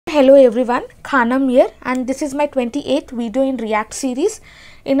Hello everyone, Khanam here, and this is my 28th video in React series.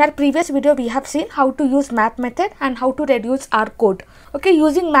 In our previous video we have seen how to use map method and how to reduce our code. Okay,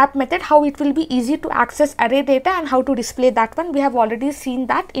 using map method, how it will be easy to access array data and how to display that one. We have already seen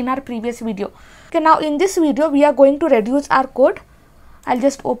that in our previous video. Okay, now in this video we are going to reduce our code. I'll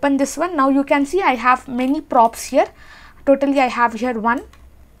just open this one. Now you can see I have many props here. Totally I have here 1,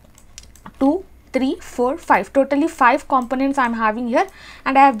 2, 3, 4, 5. Totally 5 components I am having here,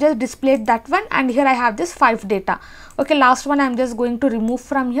 and I have just displayed that one, and here I have this 5 data. Okay, last one I am just going to remove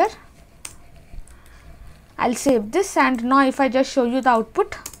from here. I'll save this, and now if I just show you the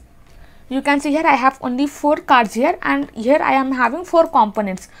output, you can see here I have only 4 cards here, and here I am having 4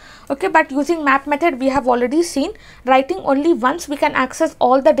 components. Okay, but using map method we have already seen writing only once we can access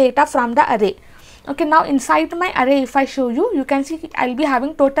all the data from the array. Okay, now inside my array if I show you, you can see I'll be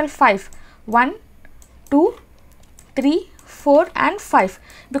having total 5. 1, 2, 3, 4 and 5,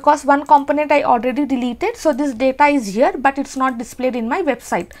 because one component I already deleted, so this data is here but it's not displayed in my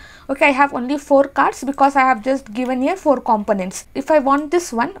website. Okay, I have only 4 cards because I have just given here 4 components. If I want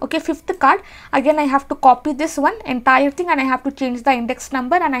this one, okay, 5th card, again I have to copy this one entire thing and I have to change the index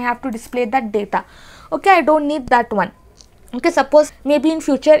number and I have to display that data. Okay, I don't need that one. Okay, suppose maybe in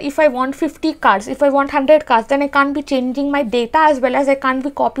future if I want 50 cards, if I want 100 cards, then I can't be changing my data as well as I can't be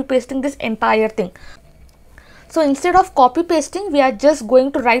copy pasting this entire thing. So instead of copy pasting, we are just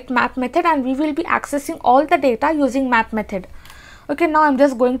going to write map method and we will be accessing all the data using map method. Okay, now I'm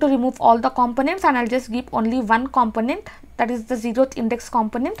just going to remove all the components and I'll just keep only one component, that is the 0th index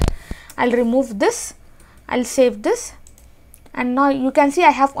component. I'll remove this, I'll save this. And now you can see I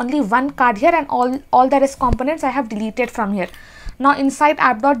have only one card here and all the rest components I have deleted from here. Now inside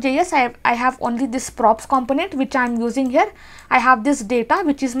app.js I have only this props component which I am using here. I have this data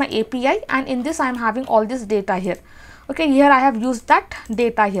which is my API, and in this I am having all this data here. Okay, here I have used that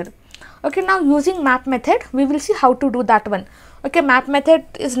data here. Okay, now using map method we will see how to do that one. Okay, map method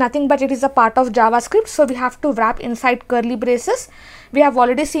is nothing but it is a part of JavaScript, so we have to wrap inside curly braces. We have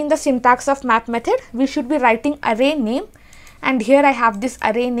already seen the syntax of map method. We should be writing array name, and here I have this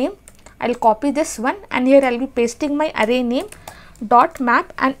array name. I'll copy this one and here I'll be pasting my array name dot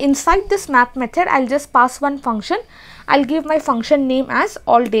map, and inside this map method I'll just pass one function. I'll give my function name as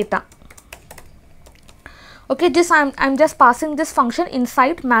all data. Okay, this I'm just passing this function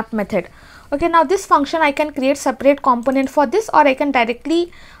inside map method. Okay, now this function I can create separate component for this, or I can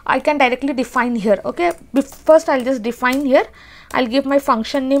directly define here. Okay, first I'll just define here. I'll give my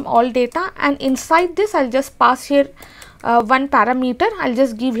function name all data, and inside this I'll just pass here one parameter. I'll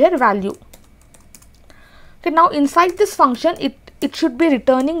just give here value. Okay, now inside this function it should be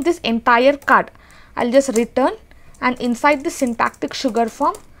returning this entire card. I'll just return, and inside the syntactic sugar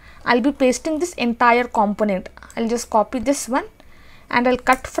form I'll be pasting this entire component. I'll just copy this one and I'll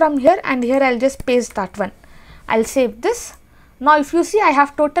cut from here, and here I'll just paste that one. I'll save this. Now if you see I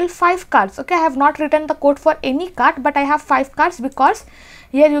have total 5 cards. Okay, I have not written the code for any card, but I have 5 cards because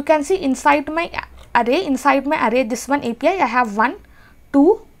here you can see inside my array, this one API, I have 1,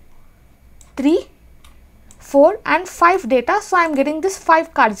 2, 3, 4 and 5 data, so I am getting this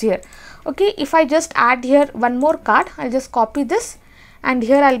 5 cards here. Okay, if I just add here one more card, I'll just copy this and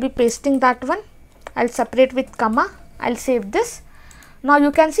here I'll be pasting that one. I'll separate with comma. I'll save this. Now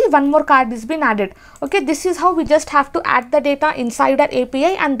you can see one more card is been added. Okay, this is how we just have to add the data inside our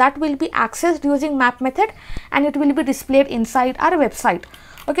API, and that will be accessed using map method and it will be displayed inside our website.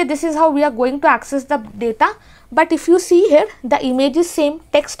 Okay, this is how we are going to access the data. But if you see here, the image is same,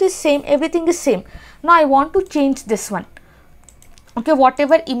 text is same, everything is same. Now I want to change this one. Okay,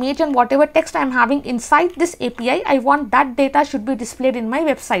 whatever image and whatever text I am having inside this API, I want that data should be displayed in my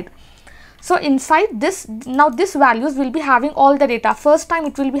website. So inside this, now this values will be having all the data. First time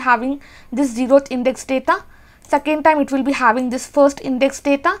it will be having this 0th index data. Second time it will be having this first index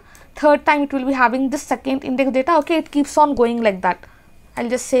data. Third time it will be having this second index data. Okay, it keeps on going like that. I'll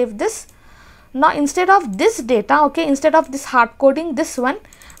just save this. Now instead of this data, okay, instead of this hard coding this one,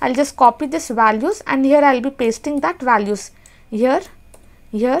 I'll just copy this values and here I'll be pasting that values here,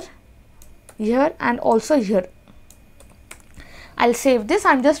 here, here and also here. I'll save this.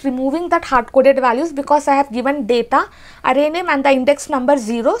 I'm just removing that hard coded values because I have given data, array name and the index number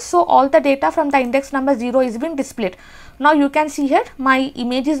 0. So all the data from the index number 0 is being displayed. Now you can see here my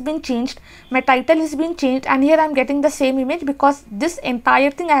image is being changed, my title is being changed, and here I'm getting the same image because this entire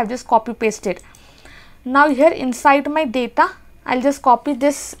thing I have just copy pasted. Now here inside my data, I'll just copy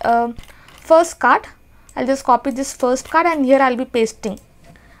this first card. I'll just copy this first card and here I'll be pasting.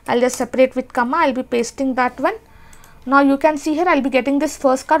 I'll just separate with comma. I'll be pasting that one. Now you can see here I'll be getting this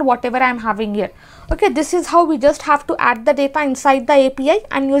first card whatever I am having here. Okay, this is how we just have to add the data inside the API,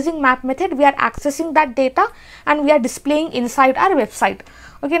 and using map method we are accessing that data and we are displaying inside our website.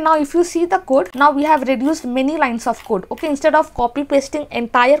 Okay, now if you see the code, now we have reduced many lines of code. Okay, instead of copy pasting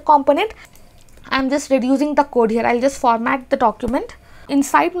entire component, I am just reducing the code here. I'll just format the document.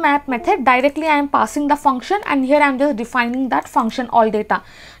 Inside map method directly I am passing the function, and here I am just defining that function all data.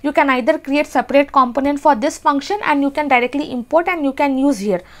 You can either create separate component for this function and you can directly import and you can use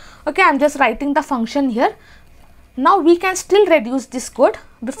here. Okay, I am just writing the function here. Now we can still reduce this code.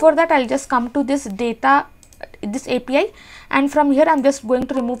 Before that I'll just come to this data, this API, and from here I'm just going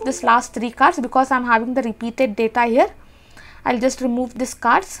to remove this last 3 cards because I'm having the repeated data here. I'll just remove these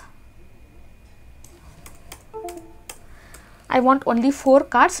cards. I want only 4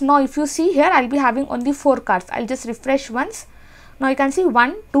 cards. Now if you see here I'll be having only 4 cards. I'll just refresh once. Now you can see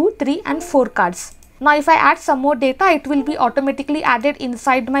 1, 2, 3 and 4 cards. Now if I add some more data, it will be automatically added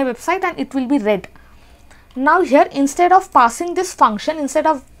inside my website and it will be read. Now here instead of passing this function,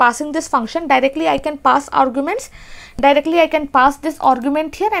 directly I can pass arguments. Directly I can pass this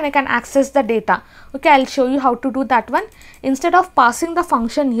argument here and I can access the data. Okay, I'll show you how to do that one. Instead of passing the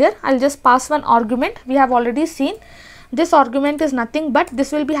function here, I'll just pass one argument. We have already seen this argument is nothing but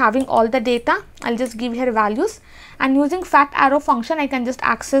this will be having all the data. I'll just give here values, and using fat arrow function I can just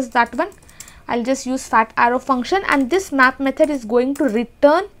access that one. I'll just use fat arrow function, and this map method is going to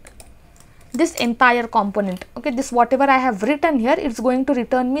return this entire component. Okay, this whatever I have written here, it's going to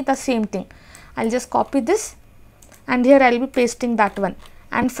return me the same thing. I'll just copy this and here I'll be pasting that one,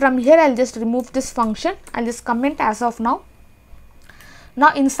 and from here I'll just remove this function. I'll just comment as of now.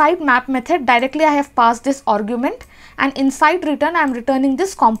 Now inside map method directly I have passed this argument, and inside return I am returning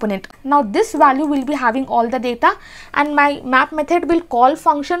this component. Now this value will be having all the data, and my map method will call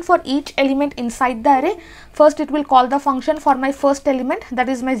function for each element inside the array. First it will call the function for my first element, that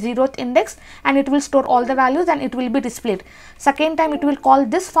is my 0th index, and it will store all the values and it will be displayed. Second time it will call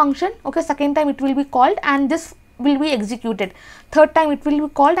this function. Okay, second time it will be called and this will be executed. Third time it will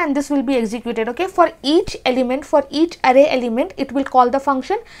be called and this will be executed. Okay, for each element, for each array element it will call the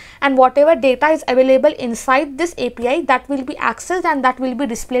function, and whatever data is available inside this API, that will be accessed and that will be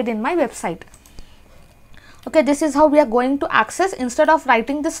displayed in my website. Okay, this is how we are going to access instead of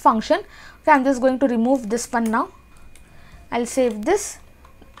writing this function. Okay, I'm just going to remove this one now. I'll save this.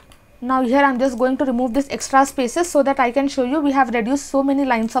 Now here I'm just going to remove this extra spaces so that I can show you we have reduced so many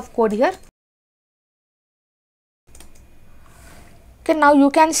lines of code here. Okay, now you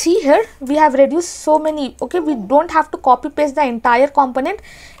can see here we have reduced so many. Okay, we don't have to copy paste the entire component.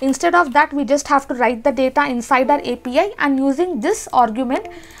 Instead of that we just have to write the data inside our API, and using this argument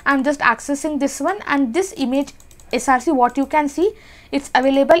I'm just accessing this one, and this image SRC, what you can see, it's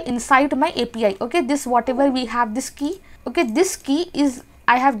available inside my API. Okay, this whatever we have this key. Okay, this key is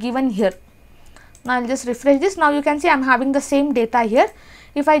I have given here. Now I'll just refresh this. Now you can see I'm having the same data here.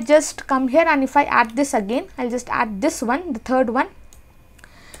 If I just come here and if I add this again, I'll just add this one, the third one.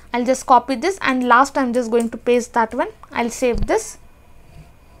 I'll just copy this, and last I'm just going to paste that one. I'll save this.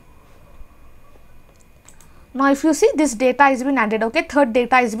 Now if you see, this data has been added. Okay, third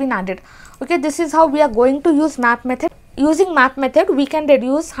data has been added. Okay, this is how we are going to use map method. Using map method we can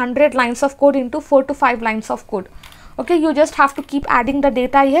reduce 100 lines of code into 4 to 5 lines of code. Okay, you just have to keep adding the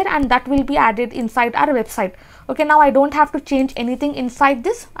data here and that will be added inside our website. Okay, now I don't have to change anything inside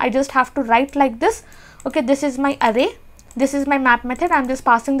this. I just have to write like this. Okay, this is my array. This is my map method. I'm just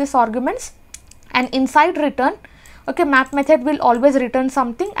passing these arguments, and inside return, okay, map method will always return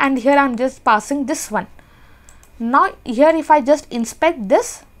something, and here I'm just passing this one. Now here if I just inspect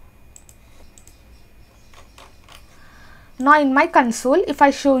this, now in my console if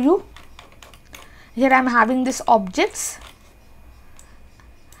I show you, here I'm having this objects,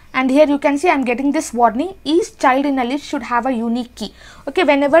 and here you can see I'm getting this warning, each child in a list should have a unique key. Okay,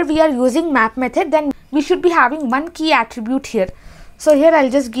 whenever we are using map method, then we should be having one key attribute here. So here I'll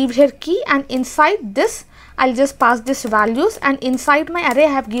just give here key, and inside this I'll just pass this values, and inside my array I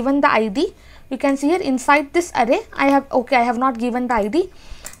have given the ID. You can see here inside this array I have not given the ID.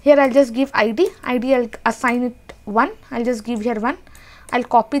 Here I'll just give ID. I'll assign it 1. I'll just give here 1. I'll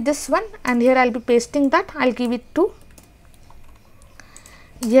copy this one, and here I'll be pasting that. I'll give it 2.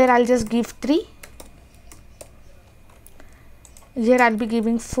 Here I'll just give 3. Here I'll be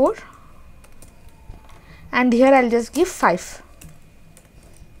giving 4. And here I'll just give 5.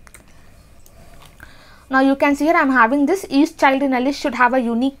 Now you can see here I'm having this, each child in a list should have a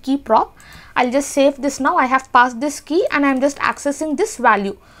unique key prop. I'll just save this now. I have passed this key and I'm just accessing this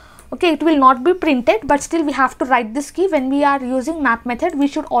value. Okay, it will not be printed, but still we have to write this key. When we are using map method, we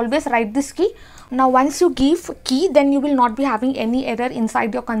should always write this key. Now once you give key, then you will not be having any error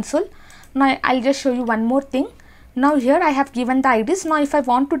inside your console. Now I'll just show you one more thing. Now here I have given the IDs. Now if I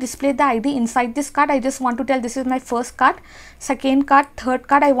want to display the ID inside this card, I just want to tell this is my first card, second card, third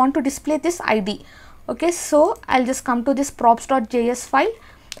card. I want to display this ID. Okay, so I'll just come to this props.js file,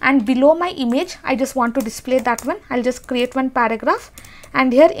 and below my image I just want to display that one. I'll just create one paragraph,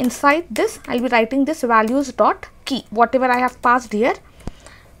 and here inside this I'll be writing this values.key, whatever I have passed here.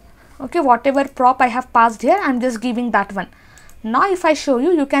 Okay, whatever prop I have passed here, I'm just giving that one. Now if I show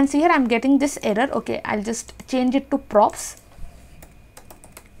you, you can see here I'm getting this error. Okay, I'll just change it to props.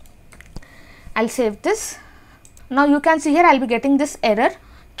 I'll save this. Now you can see here I'll be getting this error.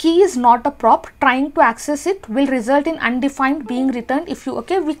 Key is not a prop. Trying to access it will result in undefined being returned. If you,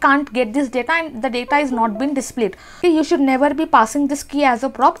 okay, we can't get this data and the data is not been displayed. Okay, you should never be passing this key as a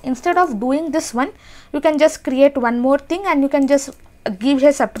prop. Instead of doing this one, you can just create one more thing, and you can just give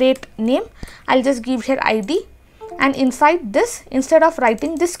here separate name. I'll just give here ID, and inside this, instead of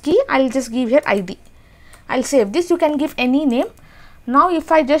writing this key, I'll just give here ID. I'll save this. You can give any name. Now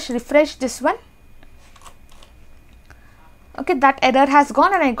if I just refresh this one, okay, that error has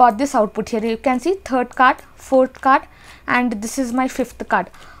gone and I got this output here. You can see third card, fourth card, and this is my fifth card.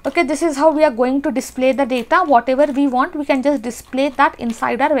 Okay, this is how we are going to display the data. Whatever we want, we can just display that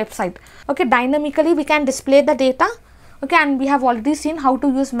inside our website. Okay, dynamically we can display the data. Okay, and we have already seen how to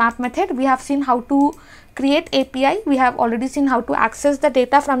use map method. We have seen how to create API. We have already seen how to access the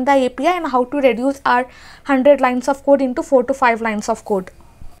data from the API and how to reduce our 100 lines of code into 4 to 5 lines of code.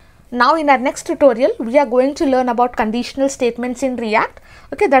 Now in our next tutorial, we are going to learn about conditional statements in React.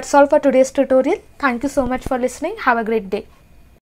 Okay, that's all for today's tutorial. Thank you so much for listening. Have a great day.